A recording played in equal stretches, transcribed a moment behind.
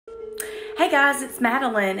Hey guys, it's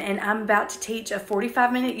Madaline and I'm about to teach a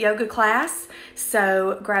 45-minute yoga class.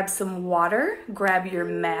 So grab some water, grab your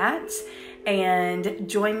mat, and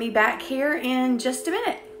join me back here in just a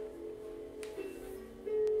minute.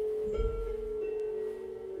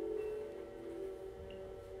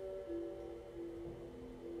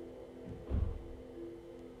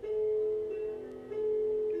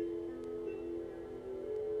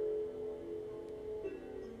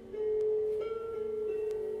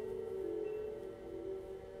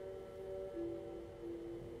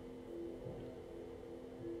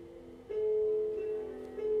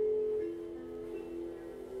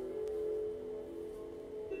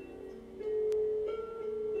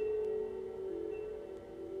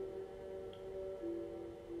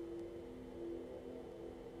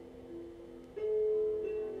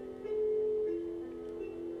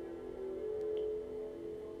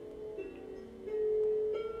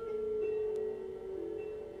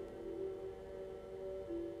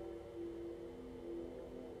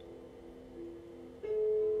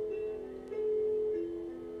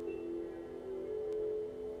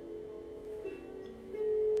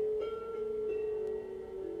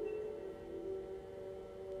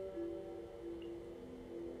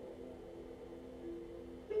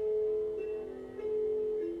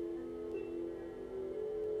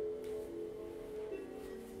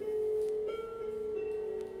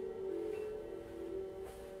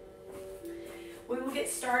 We will get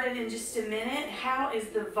started in just a minute. How is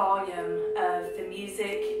the volume of the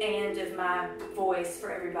music and of my voice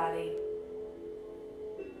for everybody?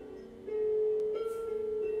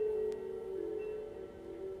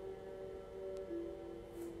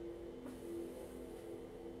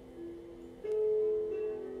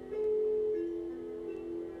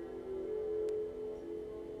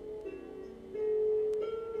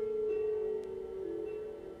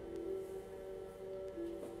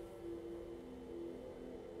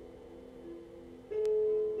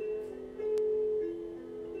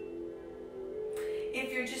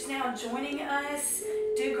 If you're just now joining us,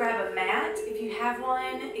 do grab a mat if you have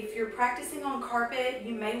one. If you're practicing on carpet,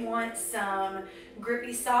 you may want some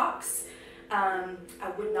grippy socks. I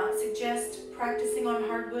would not suggest practicing on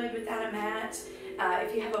hardwood without a mat.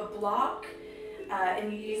 If you have a block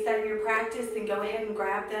and you use that in your practice, then go ahead and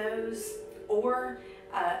grab those. Or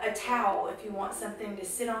a towel if you want something to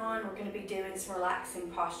sit on. We're going to be doing some relaxing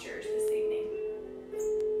postures this evening.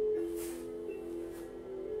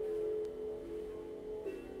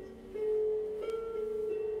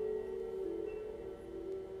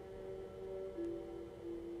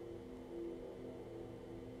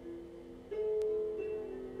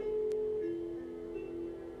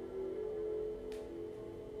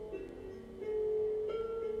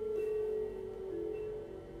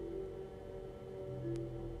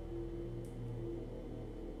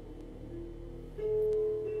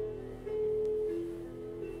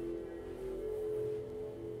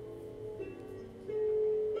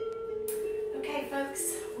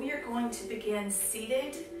 Folks, we are going to begin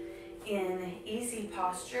seated in easy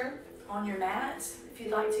posture on your mat. If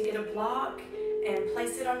you'd like to get a block and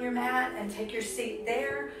place it on your mat and take your seat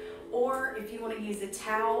there, or if you want to use a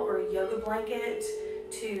towel or a yoga blanket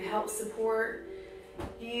to help support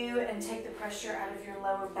you and take the pressure out of your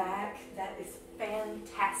lower back, that is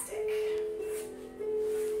fantastic.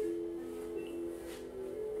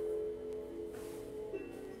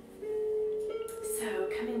 So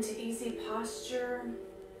come into easy posture,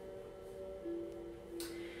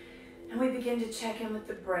 and we begin to check in with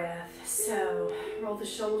the breath. So roll the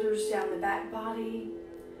shoulders down the back body,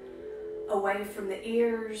 away from the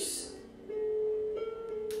ears,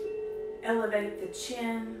 elevate the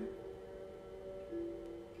chin,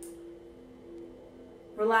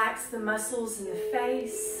 relax the muscles in the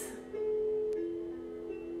face,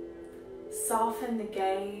 soften the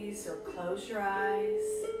gaze or close your eyes.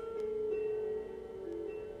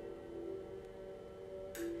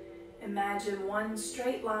 Imagine one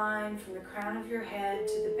straight line from the crown of your head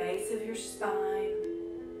to the base of your spine.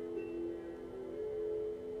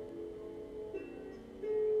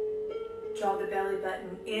 Draw the belly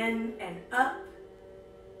button in and up.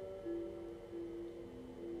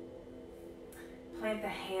 Plant the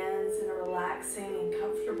hands in a relaxing and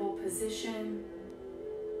comfortable position.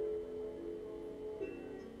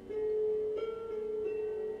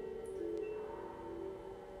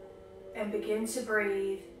 And begin to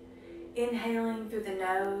breathe. Inhaling through the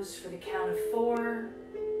nose for the count of 4.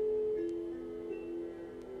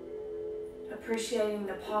 Appreciating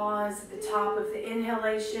the pause at the top of the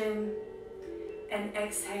inhalation and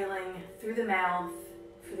exhaling through the mouth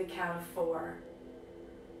for the count of 4.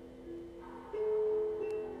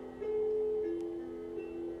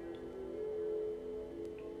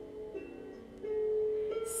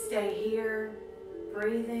 Stay here,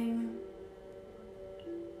 breathing.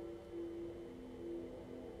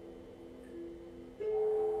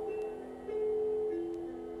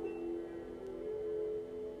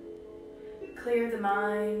 Clear the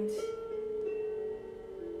mind.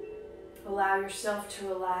 Allow yourself to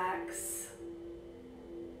relax.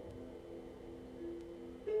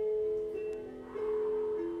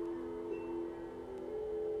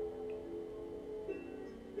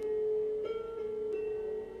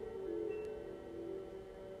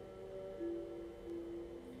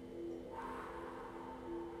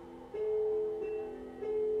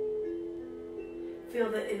 Feel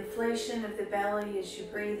the inflation of the belly as you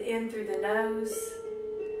breathe in through the nose.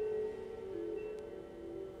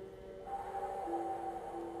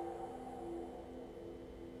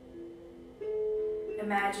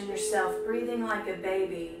 Imagine yourself breathing like a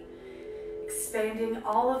baby, expanding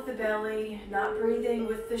all of the belly, not breathing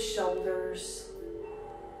with the shoulders.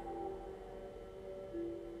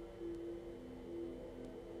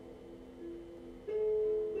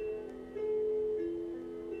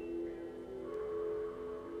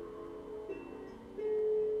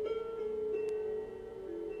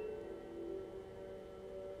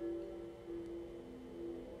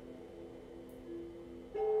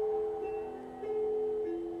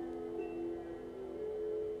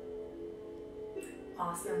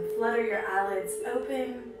 Awesome. Flutter your eyelids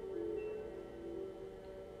open.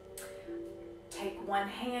 Take one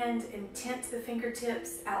hand and tent the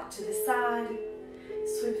fingertips out to the side.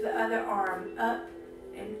 Sweep the other arm up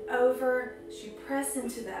and over as you press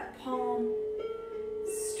into that palm,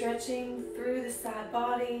 stretching through the side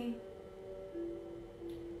body.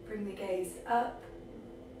 Bring the gaze up.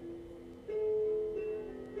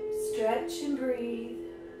 Stretch and breathe.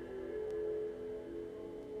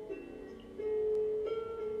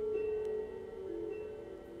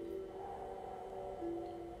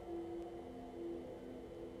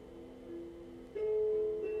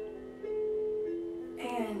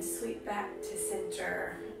 And sweep back to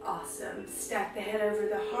center. Awesome. Stack the head over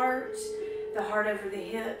the heart over the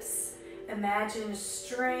hips. Imagine a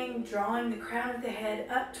string drawing the crown of the head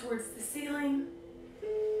up towards the ceiling.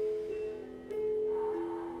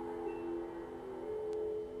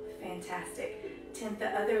 Fantastic. Tent the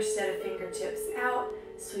other set of fingertips out.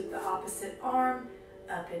 Sweep the opposite arm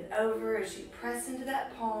up and over as you press into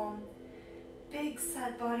that palm. Big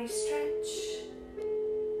side body stretch.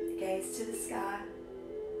 Gaze to the sky.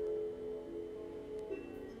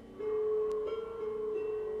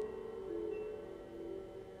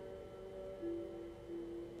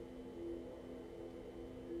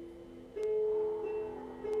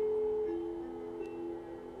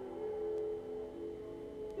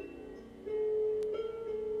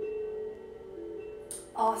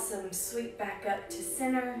 Awesome. Sweep back up to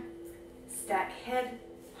center. Stack head,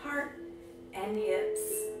 heart, and hips.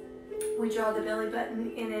 We draw the belly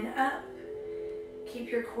button in and up.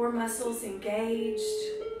 Keep your core muscles engaged.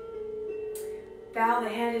 Bow the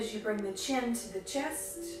head as you bring the chin to the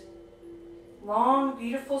chest. Long,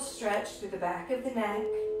 beautiful stretch through the back of the neck.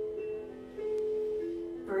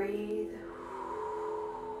 Breathe.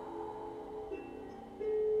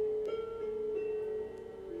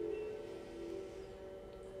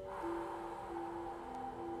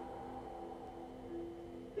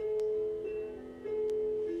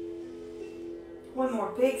 One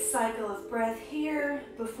more big cycle of breath here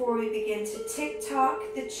before we begin to tick-tock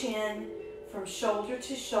the chin from shoulder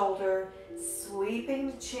to shoulder,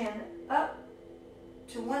 sweeping the chin up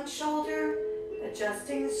to one shoulder,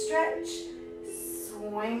 adjusting the stretch,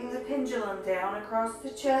 swing the pendulum down across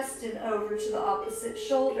the chest and over to the opposite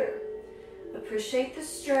shoulder. Appreciate the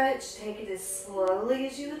stretch, take it as slowly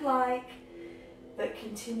as you would like, but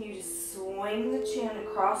continue to swing the chin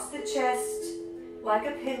across the chest like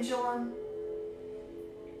a pendulum.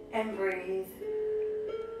 And breathe.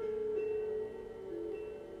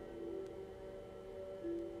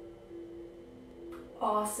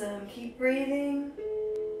 Awesome. Keep breathing.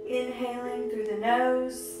 Inhaling through the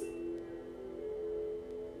nose.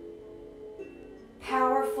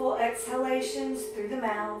 Powerful exhalations through the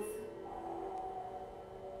mouth.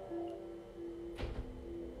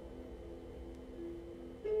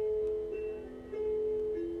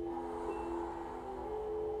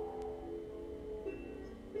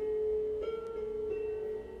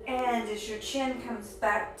 And as your chin comes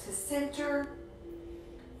back to center,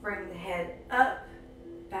 bring the head up,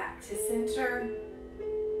 back to center.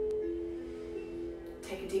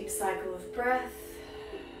 Take a deep cycle of breath.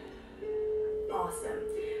 Awesome.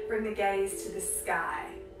 Bring the gaze to the sky.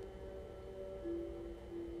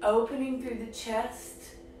 Opening through the chest,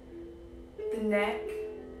 the neck,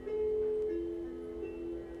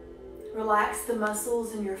 Relax the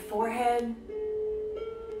muscles in your forehead.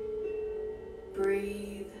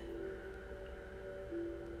 Breathe.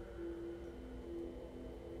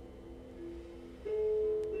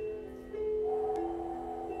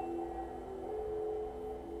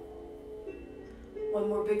 One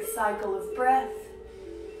more big cycle of breath.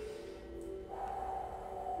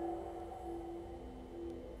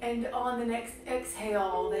 And on the next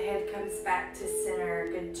exhale, the head comes back to center.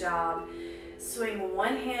 Good job. Swing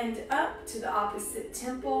one hand up to the opposite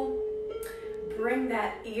temple. Bring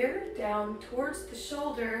that ear down towards the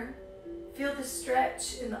shoulder. Feel the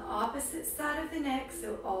stretch in the opposite side of the neck,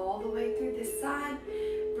 so all the way through this side.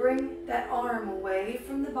 Bring that arm away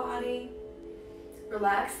from the body.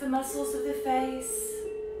 Relax the muscles of the face.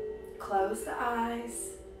 Close the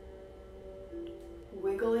eyes.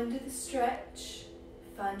 Wiggle into the stretch.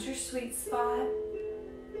 Find your sweet spot.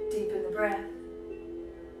 Deepen the breath.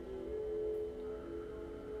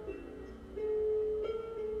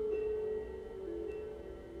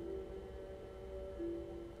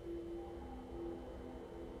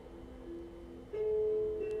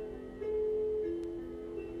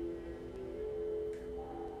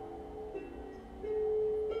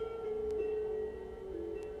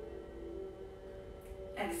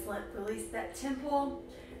 Excellent. Release that temple.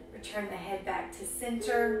 Return the head back to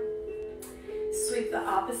center. Sweep the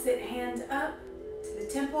opposite hand up to the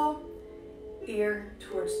temple. Ear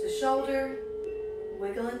towards the shoulder.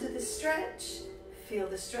 Wiggle into the stretch. Feel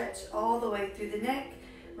the stretch all the way through the neck.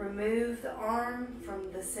 Remove the arm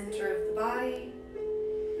from the center of the body.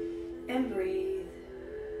 And breathe.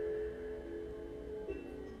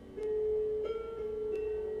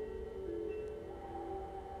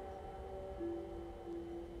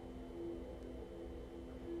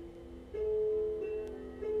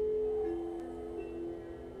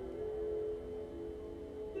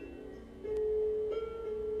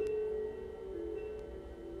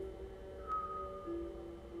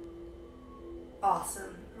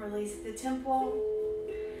 Awesome. Release the temple.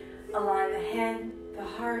 Align the head, the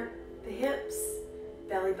heart, the hips.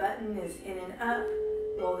 Belly button is in and up.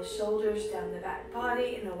 Roll the shoulders down the back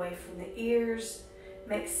body and away from the ears.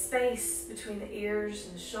 Make space between the ears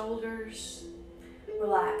and the shoulders.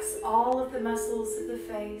 Relax all of the muscles of the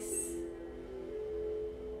face.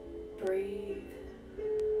 Breathe.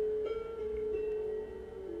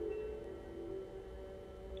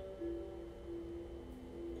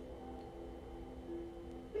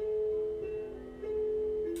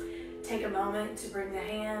 Take a moment to bring the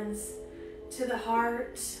hands to the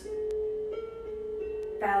heart.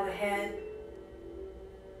 Bow the head.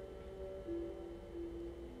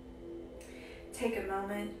 Take a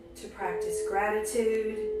moment to practice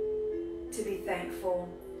gratitude, to be thankful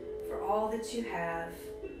for all that you have.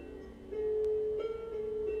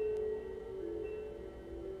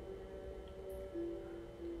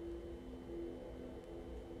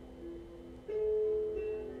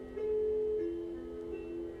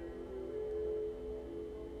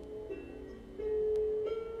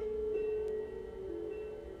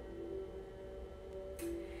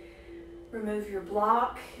 Remove your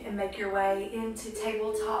block and make your way into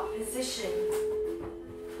tabletop position.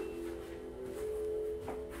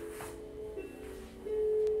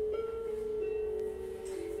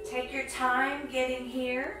 Take your time getting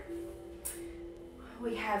here.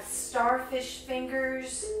 We have starfish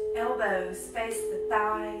fingers, elbows face the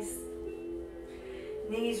thighs.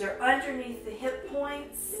 Knees are underneath the hip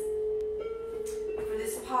points. For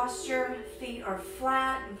this posture, feet are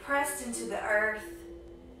flat and pressed into the earth.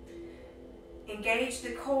 Engage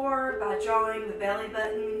the core by drawing the belly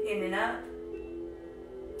button in and up.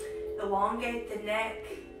 Elongate the neck.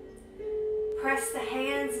 Press the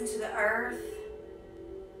hands into the earth.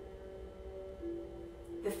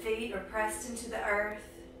 The feet are pressed into the earth.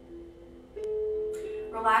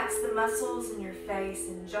 Relax the muscles in your face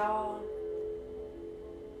and jaw.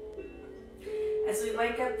 As we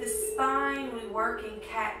wake up the spine, we work in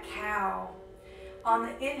cat-cow. On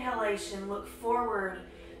the inhalation, look forward.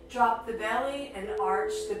 Drop the belly and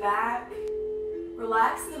arch the back.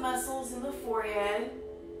 Relax the muscles in the forehead.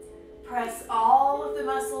 Press all of the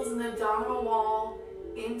muscles in the abdominal wall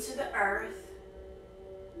into the earth.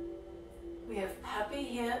 We have puppy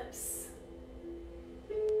hips.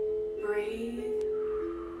 Breathe.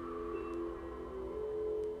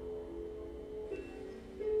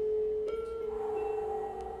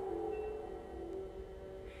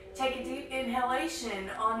 Take a deep inhalation.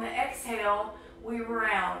 On the exhale, we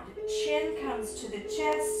round. Chin comes to the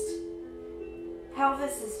chest.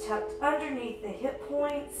 Pelvis is tucked underneath the hip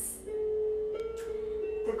points.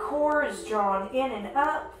 The core is drawn in and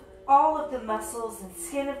up. All of the muscles and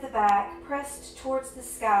skin of the back pressed towards the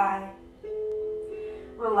sky.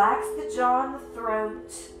 Relax the jaw and the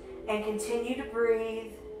throat and continue to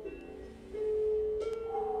breathe.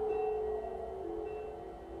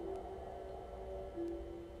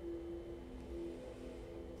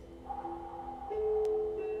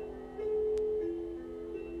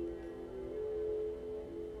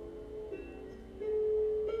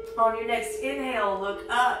 On your next inhale, look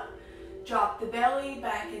up. Drop the belly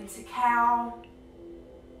back into cow.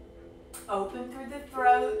 Open through the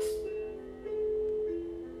throat.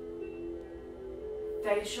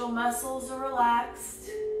 Facial muscles are relaxed.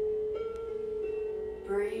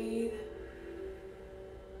 Breathe.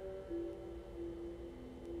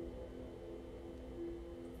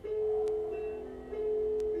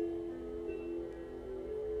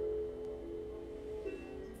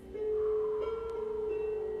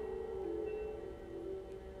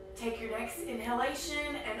 Take your next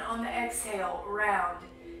inhalation and on the exhale, round.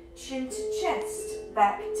 Chin to chest,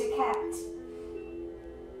 back to cat.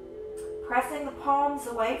 Pressing the palms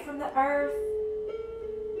away from the earth.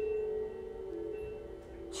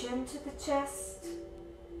 Chin to the chest.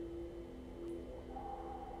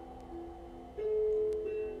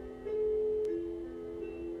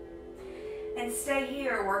 And stay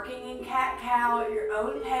here, working in cat-cow at your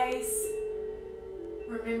own pace.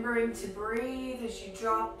 Remembering to breathe as you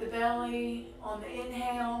drop the belly on the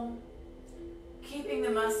inhale. Keeping the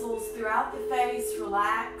muscles throughout the face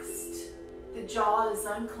relaxed. The jaw is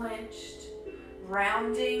unclenched.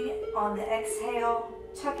 Rounding on the exhale.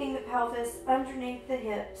 Tucking the pelvis underneath the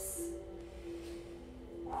hips.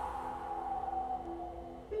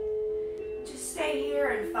 Just stay here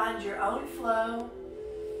and find your own flow.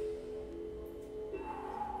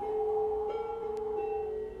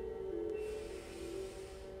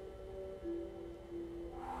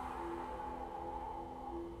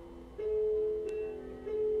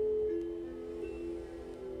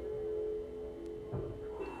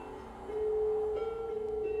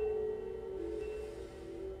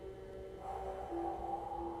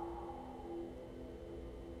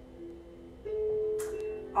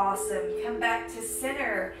 Awesome. Come back to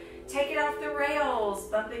center. Take it off the rails,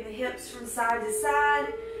 bumping the hips from side to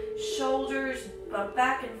side. Shoulders bump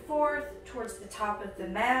back and forth towards the top of the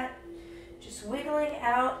mat. Just wiggling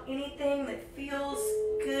out anything that feels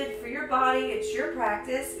good for your body. It's your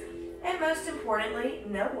practice. And most importantly,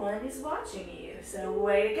 no one is watching you. So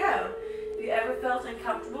way to go. If you ever felt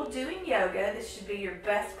uncomfortable doing yoga, this should be your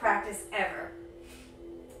best practice ever.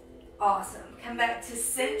 Awesome. Come back to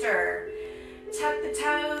center. Tuck the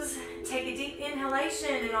toes, take a deep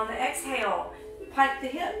inhalation, and on the exhale, pike the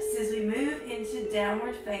hips as we move into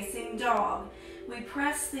downward facing dog. We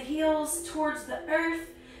press the heels towards the earth.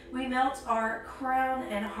 We melt our crown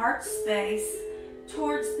and heart space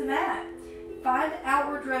towards the mat. Find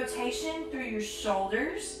outward rotation through your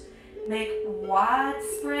shoulders. Make wide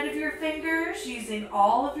spread of your fingers using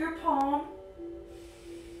all of your palm.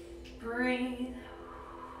 Breathe.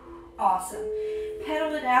 Awesome.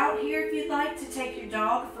 Pedal it out here if you'd like to take your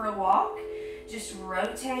dog for a walk. Just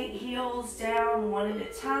rotate heels down one at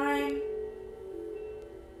a time.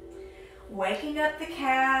 Waking up the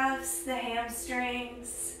calves, the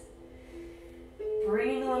hamstrings.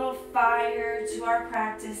 Bringing a little fire to our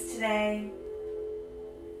practice today.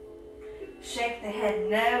 Shake the head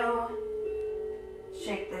no.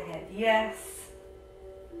 Shake the head yes.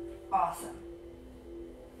 Awesome.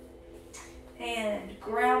 And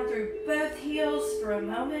ground through both heels for a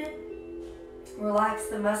moment. Relax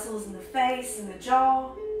the muscles in the face and the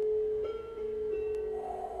jaw.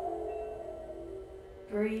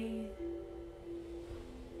 Breathe.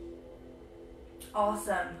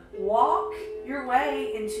 Awesome. Walk your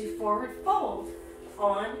way into forward fold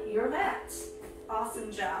on your mat.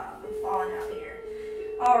 Awesome job. I'm falling out here.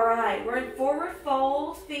 All right, we're in forward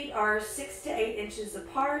fold. Feet are 6 to 8 inches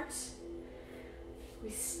apart. We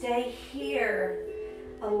stay here,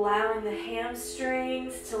 allowing the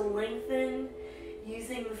hamstrings to lengthen,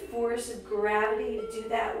 using the force of gravity to do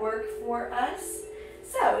that work for us.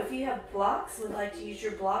 So if you have blocks, would like to use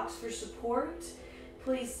your blocks for support,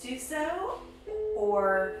 please do so,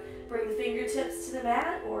 or bring the fingertips to the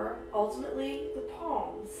mat, or ultimately the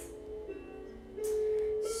palms.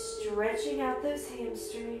 Stretching out those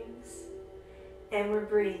hamstrings, and we're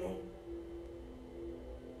breathing.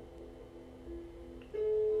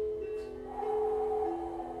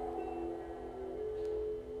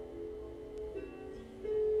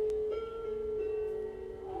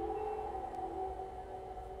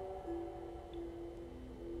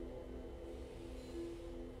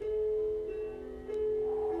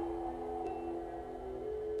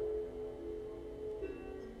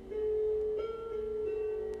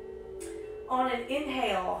 On an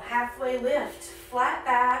inhale, halfway lift, flat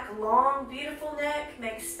back, long, beautiful neck.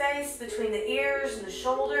 Make space between the ears and the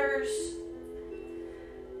shoulders.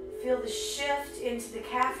 Feel the shift into the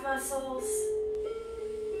calf muscles.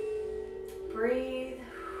 Breathe.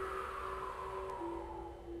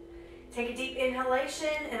 Take a deep inhalation,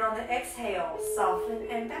 and on the exhale, soften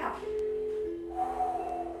and bow.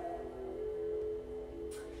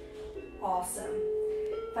 Awesome.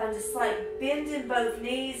 Find a slight bend in both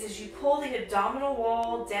knees as you pull the abdominal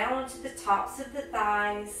wall down onto the tops of the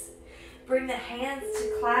thighs. Bring the hands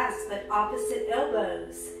to clasp at opposite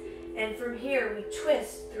elbows. And from here, we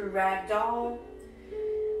twist through ragdoll,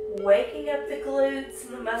 waking up the glutes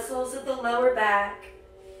and the muscles of the lower back.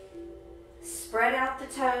 Spread out the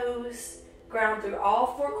toes. Ground through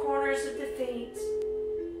all four corners of the feet.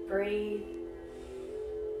 Breathe.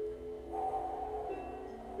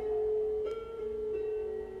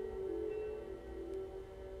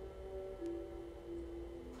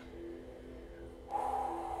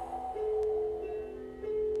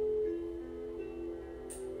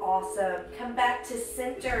 Awesome. Come back to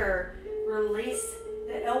center. Release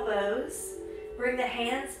the elbows. Bring the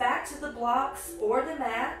hands back to the blocks or the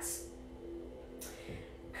mat.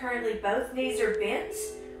 Currently, both knees are bent.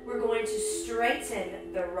 We're going to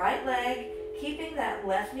straighten the right leg, keeping that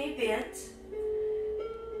left knee bent.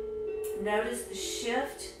 Notice the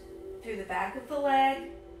shift through the back of the leg.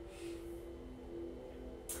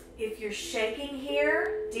 If you're shaking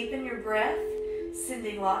here, deepen your breath,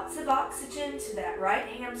 sending lots of oxygen to that right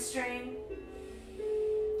hamstring.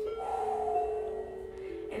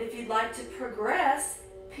 And if you'd like to progress,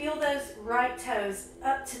 peel those right toes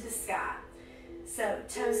up to the sky. So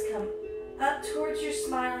toes come up towards your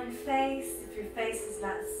smiling face. If your face is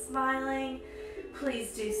not smiling,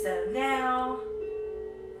 please do so now.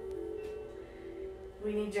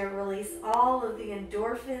 We need to release all of the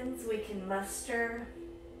endorphins we can muster.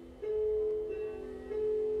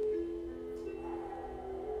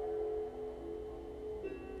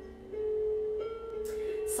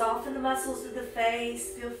 Soften the muscles of the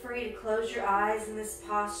face. Feel free to close your eyes in this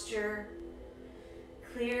posture.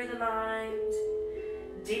 Clear the mind.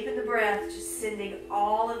 Deepen the breath, just sending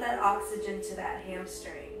all of that oxygen to that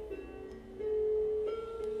hamstring.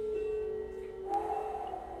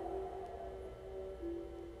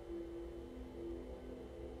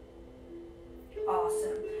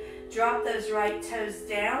 Awesome. Drop those right toes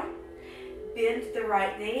down. Bend the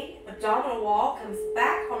right knee. Abdominal wall comes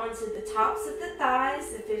back onto the tops of the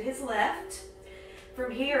thighs if it has left.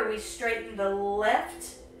 From here, we straighten the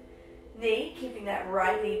left knee, keeping that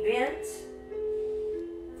right knee bent.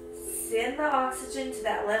 Send the oxygen to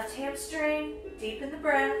that left hamstring. Deepen the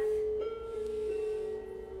breath.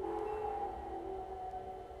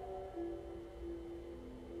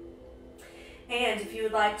 And if you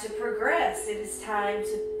would like to progress, it is time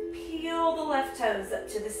to peel the left toes up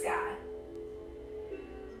to the sky.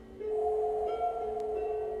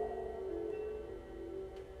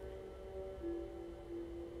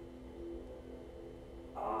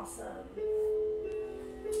 Awesome.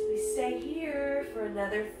 We stay here for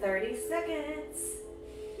another 30 seconds.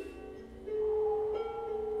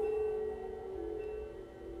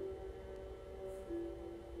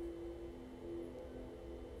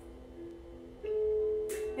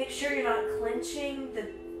 Make sure you're not clenching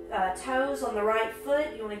the toes on the right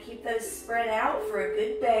foot. You want to keep those spread out for a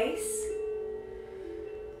good base.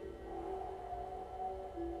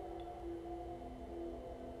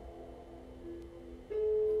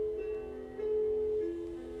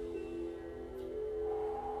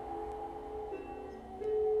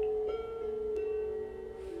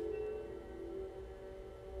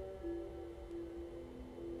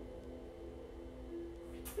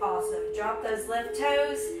 Awesome. Drop those left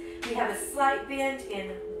toes. We have a slight bend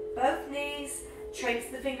in both knees. Trace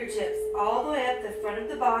the fingertips all the way up the front of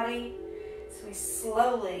the body. So we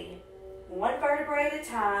slowly, one vertebrae at a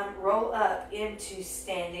time, roll up into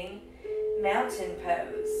standing mountain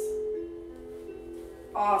pose.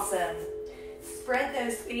 Awesome. Spread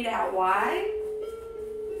those feet out wide.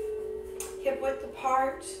 Hip width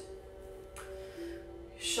apart.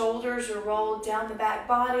 Shoulders are rolled down the back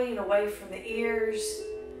body and away from the ears.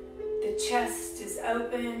 The chest is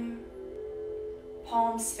open,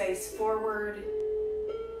 palms face forward.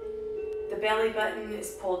 The belly button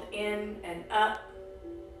is pulled in and up.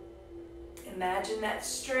 Imagine that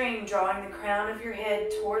string drawing the crown of your head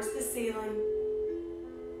towards the ceiling.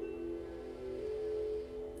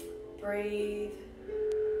 Breathe.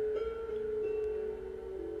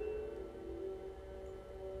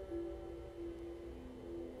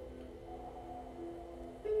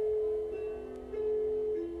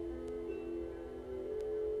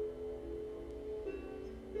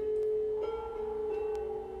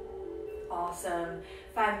 Awesome.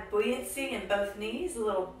 Find buoyancy in both knees, a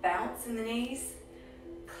little bounce in the knees.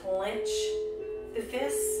 Clench the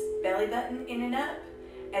fists, belly button in and up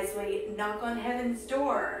as we knock on heaven's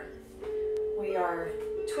door. We are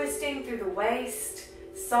twisting through the waist,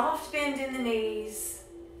 soft bend in the knees,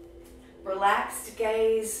 relaxed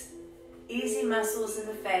gaze, easy muscles in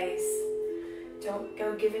the face. Don't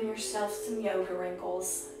go giving yourself some yoga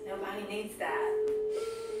wrinkles. Nobody needs that.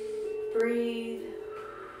 Breathe.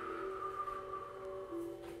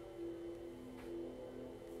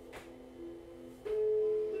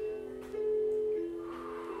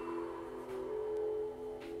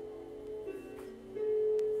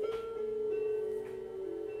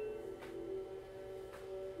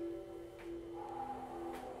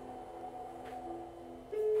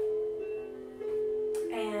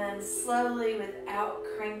 And slowly, without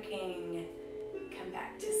cranking, come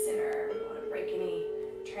back to center. We don't want to break any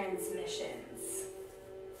transmissions.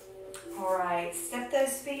 All right, step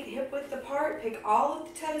those feet hip width apart. Pick all of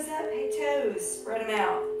the toes up. Hey, toes, spread them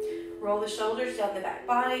out. Roll the shoulders down the back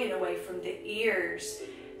body and away from the ears.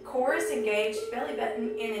 Core is engaged, belly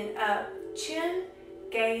button in and up. Chin,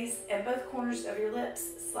 gaze, and both corners of your lips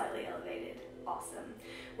slightly elevated. Awesome.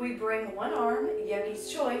 We bring one arm,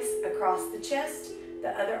 yogi's choice, across the chest.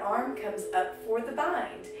 The other arm comes up for the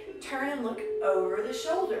bind. Turn and look over the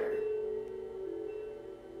shoulder.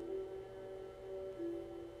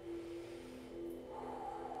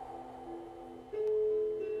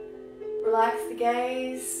 Relax the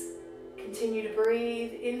gaze. Continue to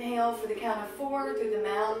breathe. Inhale for the count of 4 through the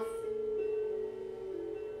mouth.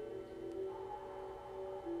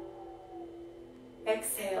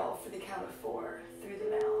 Exhale for the count of 4 through the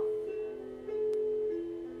mouth.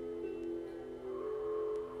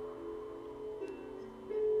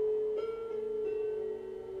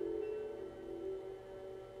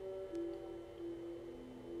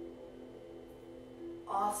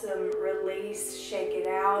 Awesome. Release, shake it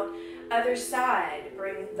out. Other side,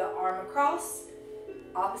 bring the arm across.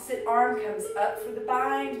 Opposite arm comes up for the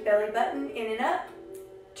bind, belly button in and up.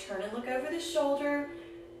 Turn and look over the shoulder.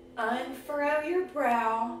 Unfurrow your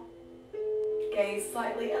brow. Gaze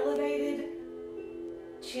slightly elevated.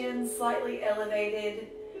 Chin slightly elevated.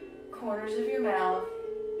 Corners of your mouth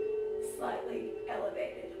slightly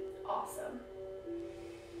elevated. Awesome.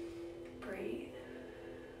 Breathe.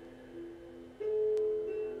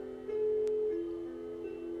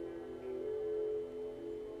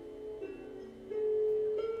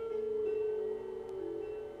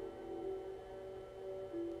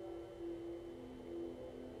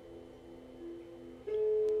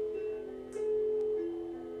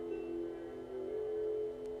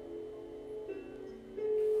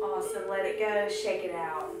 Awesome, let it go, shake it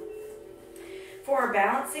out. For our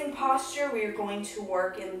balancing posture, we are going to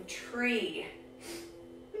work in tree.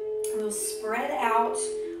 We'll spread out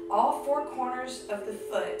all 4 corners of the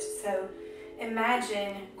foot. So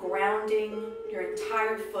imagine grounding your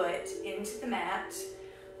entire foot into the mat.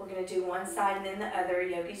 We're going to do one side and then the other,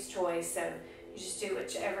 yogi's choice. So you just do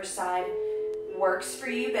whichever side works for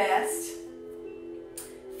you best.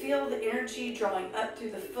 Feel the energy drawing up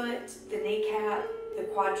through the foot, the kneecap, the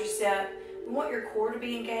quadricep. We want your core to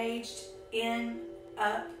be engaged, in,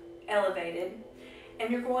 up, elevated. And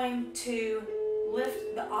you're going to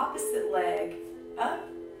lift the opposite leg up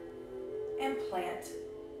and plant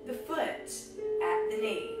the foot at the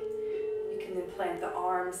knee. You can then plant the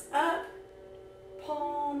arms up,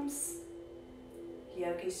 palms,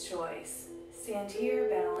 yogi's choice. Stand here,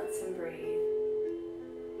 balance, and breathe.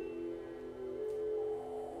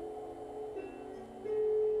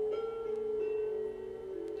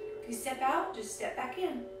 If you step out, just step back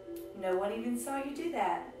in. No one even saw you do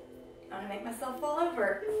that. I'm gonna make myself fall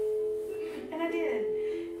over. And I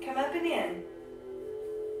did. Come up and in.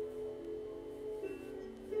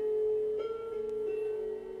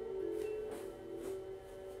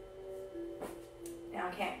 Now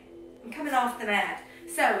I can't. I'm coming off the mat.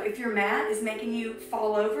 So if your mat is making you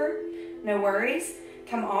fall over, no worries.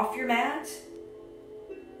 Come off your mat.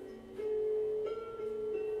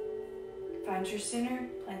 Find your center,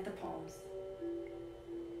 plant the palms.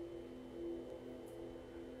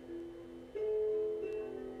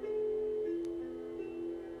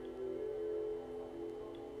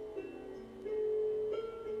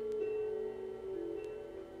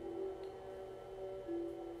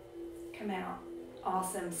 Come out.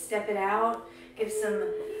 Awesome. Step it out. Give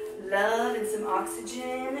some love and some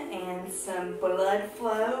oxygen and some blood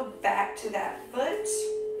flow back to that foot.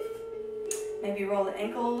 Maybe roll the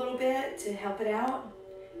ankle a little bit to help it out.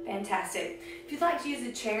 Fantastic. If you'd like to use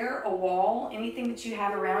a chair, a wall, anything that you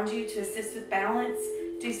have around you to assist with balance,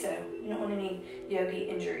 do so. You don't want any yogi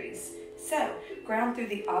injuries. So ground through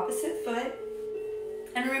the opposite foot.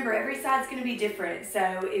 And remember, every side's going to be different.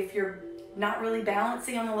 So if you're not really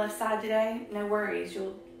balancing on the left side today, no worries.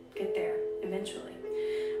 You'll get there eventually.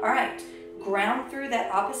 All right. Ground through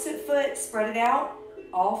that opposite foot. Spread it out.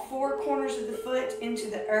 All four corners of the foot into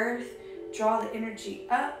the earth. Draw the energy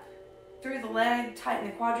up through the leg. Tighten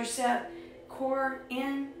the quadricep. Core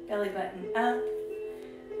in. Belly button up.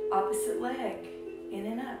 Opposite leg. In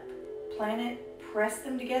and up. Plant it. Press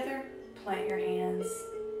them together. Plant your hands.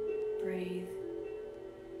 Breathe.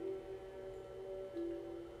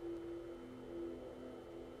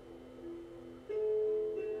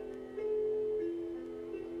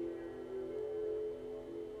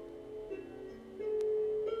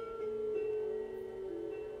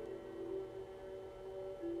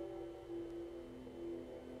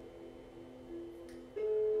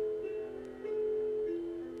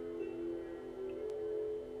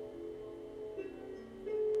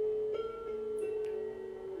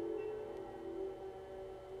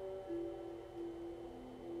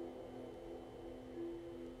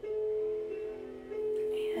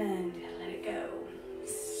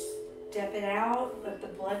 Step it out, let the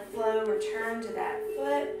blood flow return to that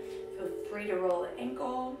foot. Feel free to roll the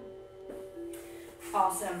ankle.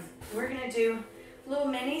 Awesome. We're going to do a little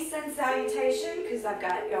mini sun salutation because I've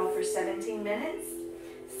got y'all for 17 minutes.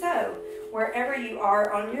 So, wherever you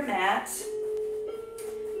are on your mat,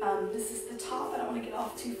 this is the top. I don't want to get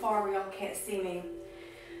off too far where y'all can't see me.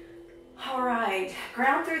 All right,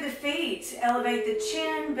 ground through the feet, elevate the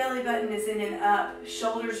chin, belly button is in and up,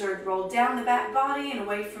 shoulders are rolled down the back body and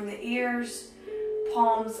away from the ears,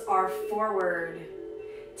 palms are forward.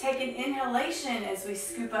 Take an inhalation as we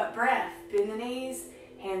scoop up breath, bend the knees,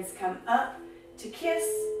 hands come up to kiss,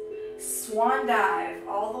 swan dive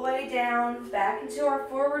all the way down, back into our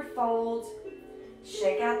forward fold,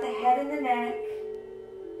 shake out the head and the neck,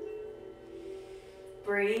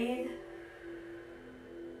 breathe.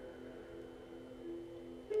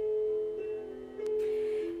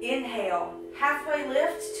 Inhale, halfway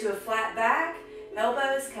lift to a flat back,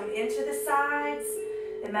 elbows come into the sides.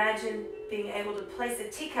 Imagine being able to place a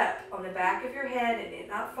teacup on the back of your head and it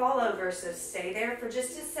not fall over, so stay there for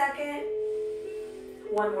just a second.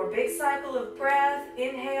 One more big cycle of breath.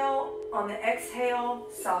 Inhale, on the exhale,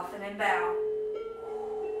 soften and bow.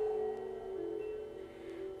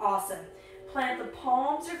 Awesome. Plant the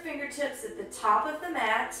palms or fingertips at the top of the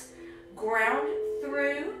mat, ground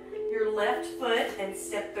through your left foot and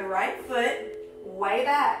step the right foot way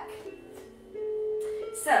back.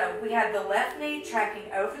 So we have the left knee tracking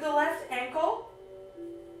over the left ankle.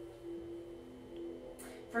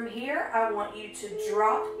 From here, I want you to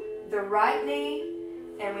drop the right knee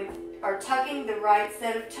and we are tucking the right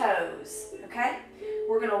set of toes, okay?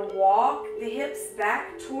 We're gonna walk the hips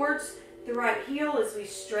back towards the right heel as we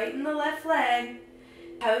straighten the left leg.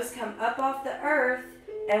 Toes come up off the earth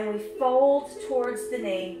and we fold towards the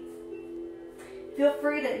knee. Feel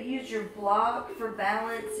free to use your block for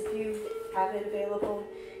balance if you have it available.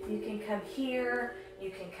 You can come here,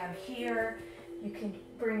 you can come here, you can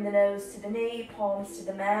bring the nose to the knee, palms to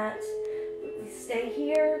the mat. We stay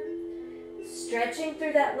here, stretching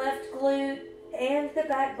through that left glute and the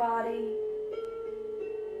back body.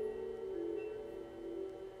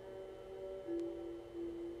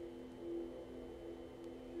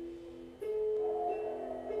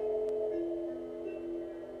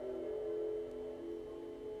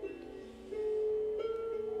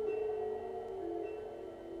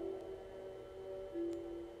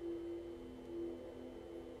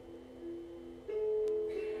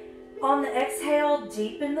 On the exhale,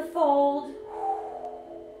 deepen the fold.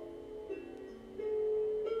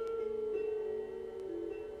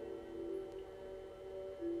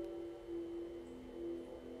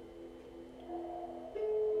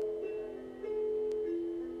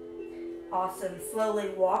 Awesome. Slowly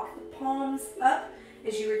walk the palms up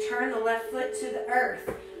as you return the left foot to the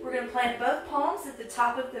earth. We're going to plant both palms at the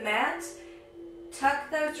top of the mat. Tuck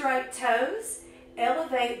those right toes.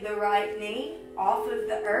 Elevate the right knee off of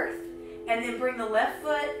the earth. And then bring the left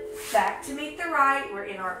foot back to meet the right. We're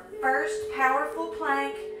in our first powerful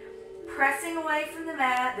plank. Pressing away from the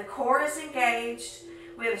mat. The core is engaged.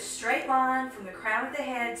 We have a straight line from the crown of the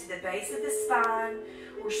head to the base of the spine.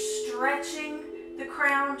 We're stretching the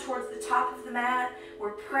crown towards the top of the mat.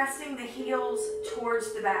 We're pressing the heels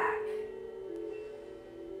towards the back.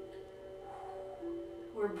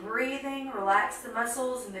 We're breathing. Relax the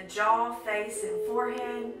muscles in the jaw, face, and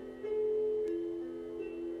forehead.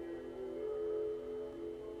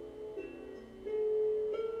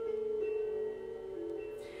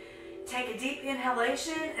 Take a deep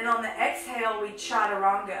inhalation, and on the exhale, we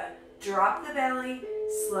chaturanga. Drop the belly,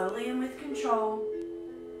 Slowly and with control.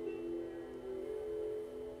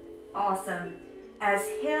 Awesome. As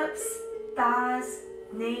hips, thighs,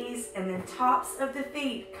 knees, and then tops of the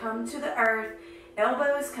feet come to the earth,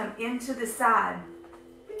 elbows come into the side.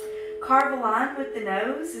 Carve a line with the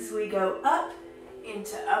nose as we go up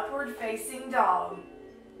into upward facing dog.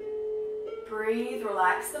 Breathe,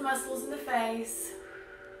 relax the muscles in the face.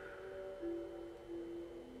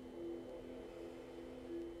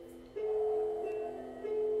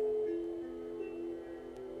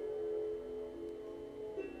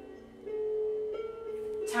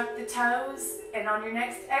 Tuck the toes, and on your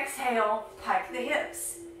next exhale, pike the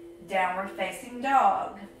hips. Downward facing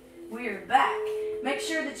dog. We're back. Make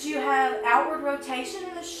sure that you have outward rotation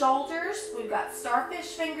in the shoulders. We've got starfish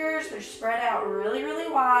fingers. They're spread out really, really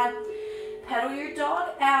wide. Pedal your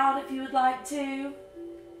dog out if you would like to.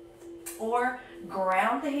 Or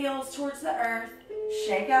ground the heels towards the earth.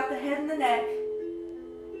 Shake out the head and the neck.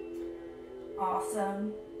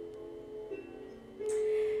 Awesome.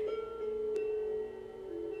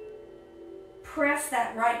 Press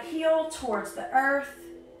that right heel towards the earth.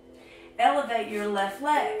 Elevate your left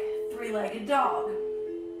leg, three-legged dog.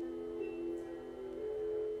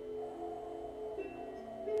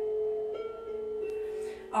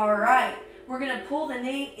 All right, we're going to pull the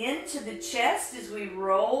knee into the chest as we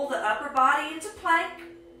roll the upper body into plank.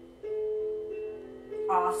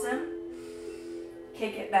 Awesome.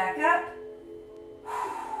 Kick it back up.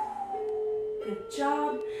 Good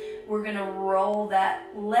job. We're going to roll that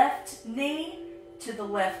left knee to the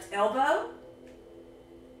left elbow.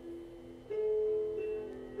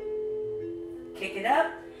 Kick it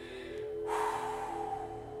up.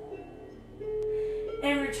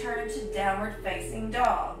 And return to downward facing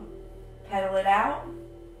dog. Pedal it out.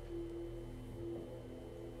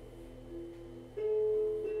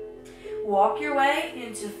 Walk your way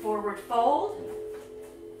into forward fold.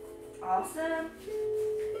 Awesome.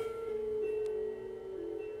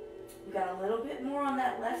 We've got a little bit more on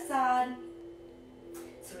that left side.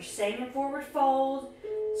 So we're staying in forward fold,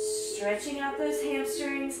 stretching out those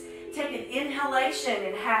hamstrings. Take an inhalation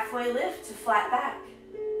and halfway lift to flat back.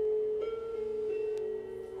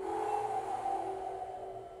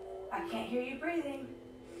 I can't hear you breathing.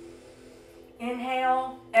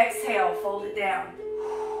 Inhale, exhale, fold it down.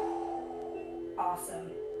 Awesome.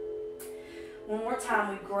 One more time,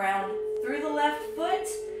 we ground through the left foot.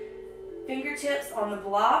 Fingertips on the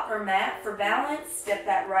block or mat for balance. Step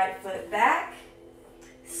that right foot back.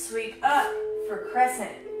 Sweep up for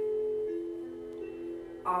crescent.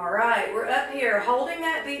 All right, we're up here holding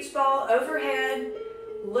that beach ball overhead,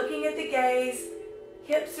 looking at the gaze.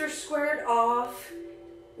 Hips are squared off.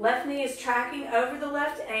 Left knee is tracking over the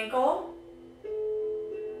left ankle.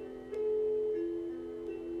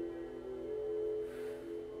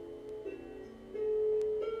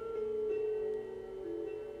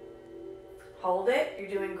 Hold it, you're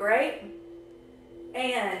doing great.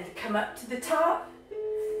 And come up to the top,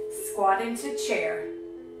 squat into chair.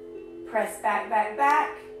 Press back, back,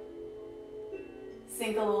 back.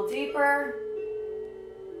 Sink a little deeper.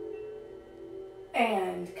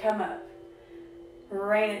 And come up.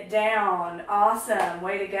 Rain it down. Awesome,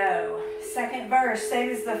 way to go. Second verse, same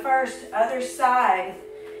as the first, other side.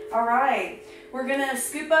 All right, we're gonna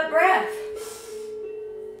scoop up breath.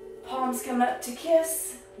 Palms come up to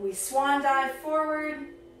kiss. We swan dive forward,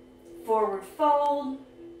 forward fold.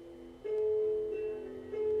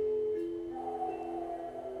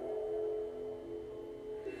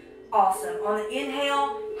 Awesome. On the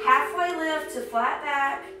inhale, halfway lift to flat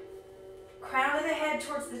back. Crown of the head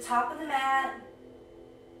towards the top of the mat.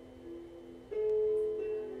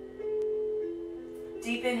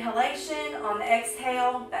 Deep inhalation. On the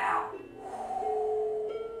exhale, bow.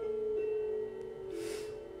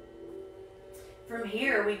 From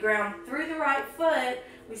here, we ground through the right foot.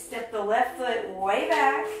 We step the left foot way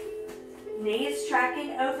back. Knee is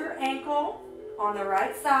tracking over ankle on the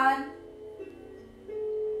right side.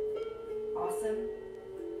 Awesome.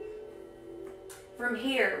 From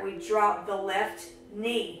here, we drop the left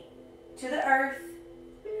knee to the earth.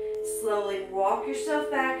 Slowly walk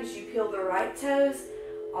yourself back as you peel the right toes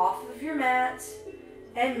off of your mat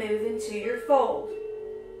and move into your fold.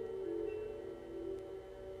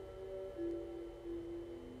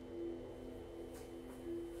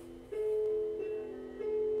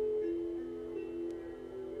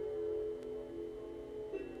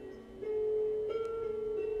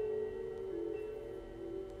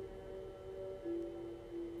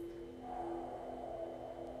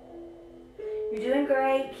 You're doing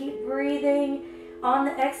great. Keep breathing. On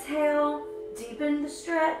the exhale, deepen the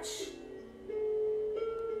stretch.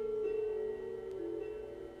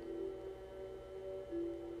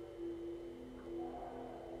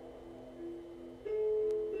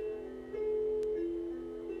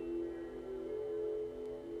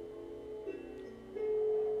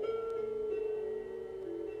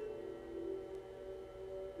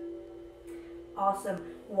 Awesome.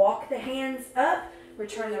 Walk the hands up.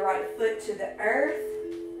 Return the right foot to the earth.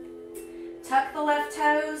 Tuck the left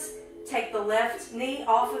toes. Take the left knee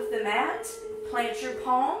off of the mat. Plant your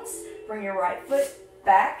palms. Bring your right foot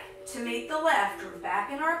back to meet the left. We're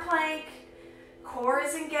back in our plank. Core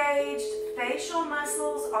is engaged. Facial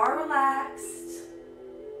muscles are relaxed.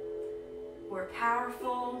 We're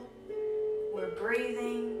powerful. We're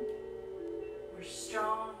breathing. We're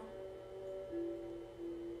strong.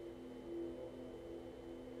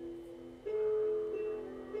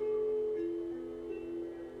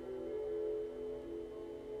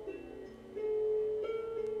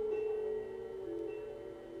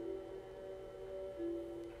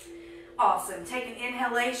 Awesome. Take an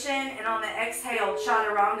inhalation, and on the exhale,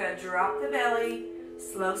 chaturanga, drop the belly.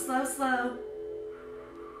 Slow, slow, slow.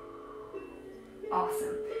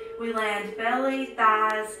 Awesome. We land belly,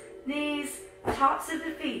 thighs, knees, tops of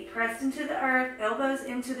the feet pressed into the earth, elbows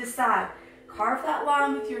into the side. Carve that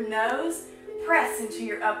line with your nose. Press into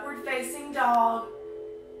your upward facing dog.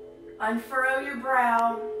 Unfurrow your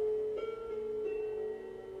brow.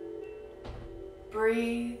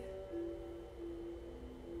 Breathe.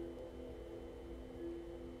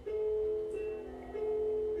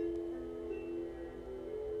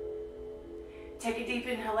 Take a deep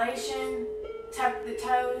inhalation, tuck the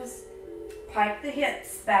toes, pike the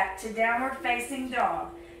hips back to downward facing dog.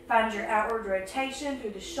 Find your outward rotation through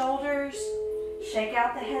the shoulders, shake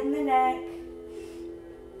out the head and the neck.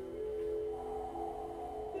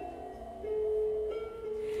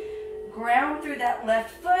 Ground through that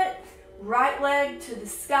left foot, right leg to the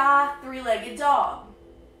sky, three-legged dog.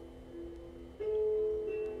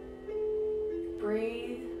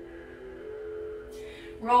 Breathe.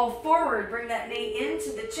 Roll forward, bring that knee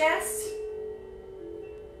into the chest.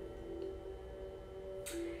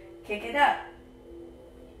 Kick it up.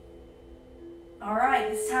 All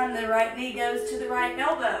right, this time the right knee goes to the right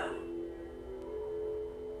elbow.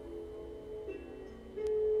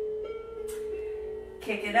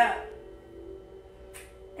 Kick it up.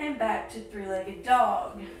 And back to three-legged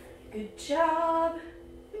dog. Good job.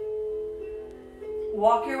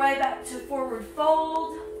 Walk your way back to forward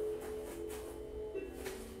fold.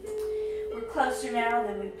 Closer now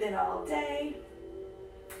than we've been all day.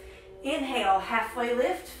 Inhale, halfway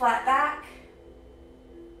lift, flat back.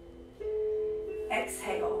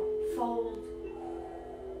 Exhale, fold.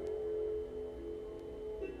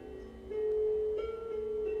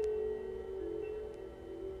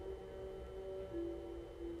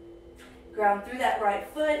 Ground through that right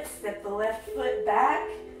foot, step the left foot back.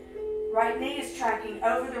 Right knee is tracking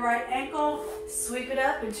over the right ankle. Sweep it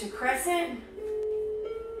up into crescent.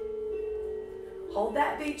 Hold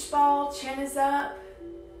that beach ball, chin is up,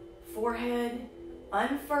 forehead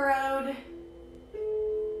unfurrowed.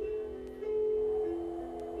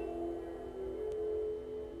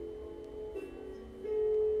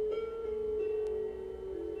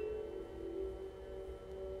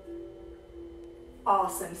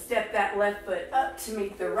 Awesome. Step that left foot up to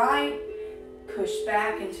meet the right. Push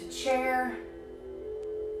back into chair.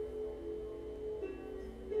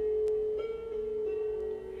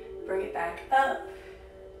 Bring it back up.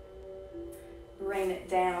 Rain it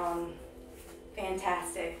down.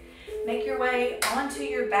 Fantastic. Make your way onto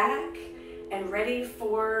your back and ready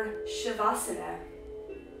for Shavasana.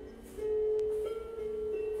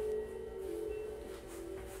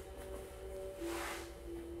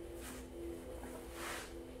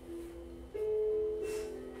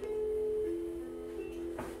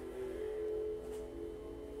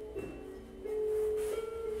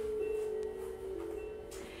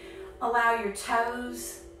 Allow your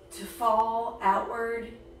toes to fall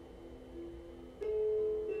outward.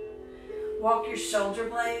 Walk your shoulder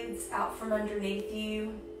blades out from underneath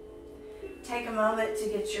you. Take a moment to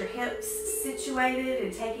get your hips situated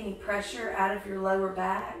and take any pressure out of your lower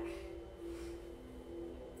back.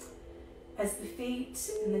 As the feet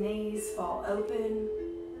and the knees fall open,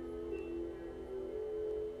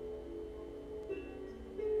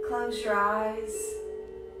 close your eyes.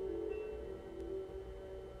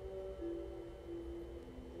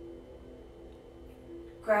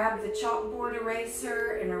 Grab the chalkboard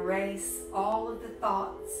eraser and erase all of the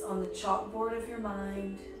thoughts on the chalkboard of your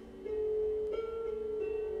mind.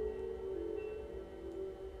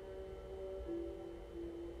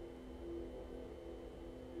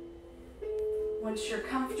 Once you're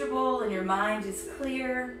comfortable and your mind is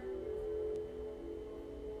clear,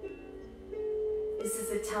 this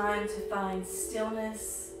is a time to find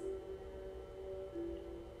stillness,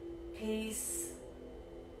 peace,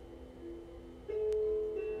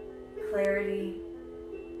 clarity.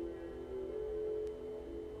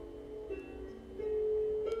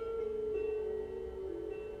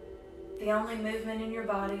 The only movement in your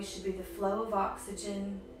body should be the flow of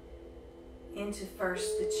oxygen into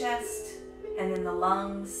first the chest, and then the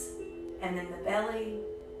lungs, and then the belly.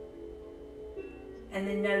 And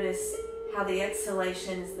then notice how the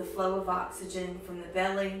exhalation is the flow of oxygen from the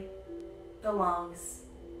belly, the lungs,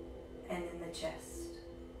 and then the chest.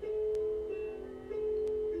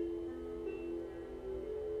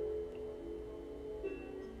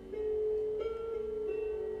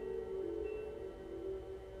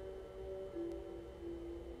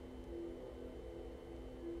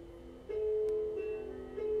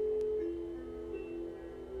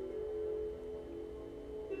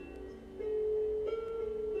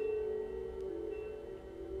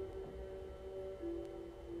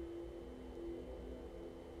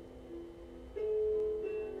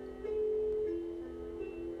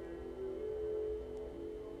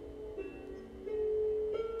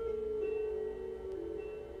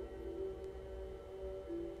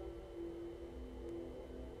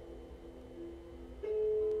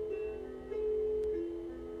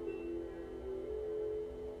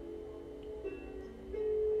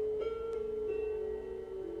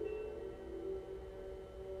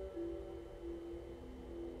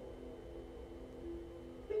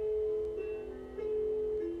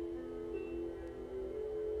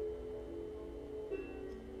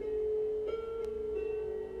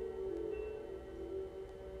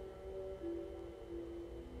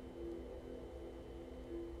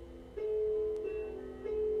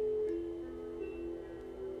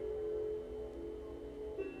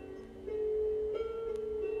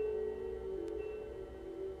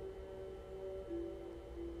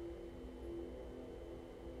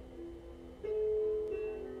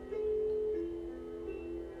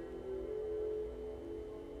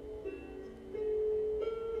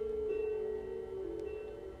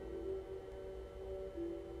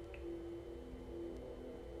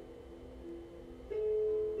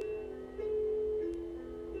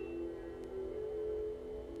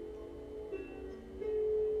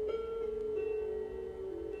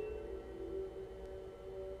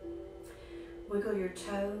 Wiggle your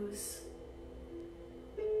toes.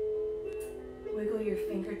 Wiggle your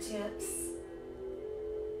fingertips.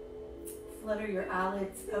 Flutter your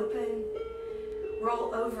eyelids open.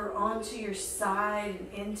 Roll over onto your side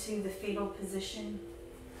and into the fetal position.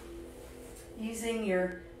 Using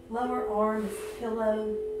your lower arm as a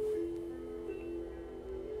pillow.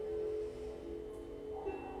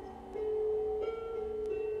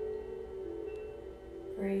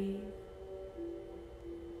 Breathe.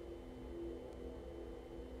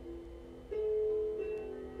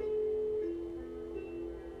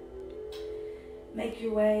 Make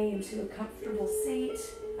your way into a comfortable seat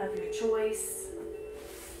of your choice.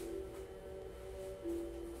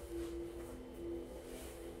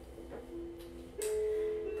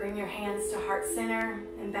 Bring your hands to heart center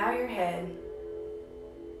and bow your head.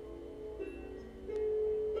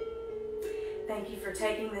 Thank you for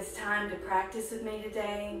taking this time to practice with me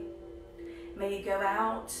today. May you go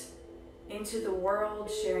out into the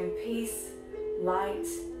world sharing peace, light,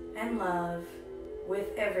 and love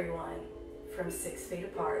with everyone from 6 feet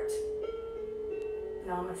apart.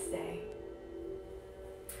 Namaste.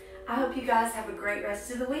 I hope you guys have a great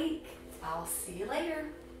rest of the week. I'll see you later.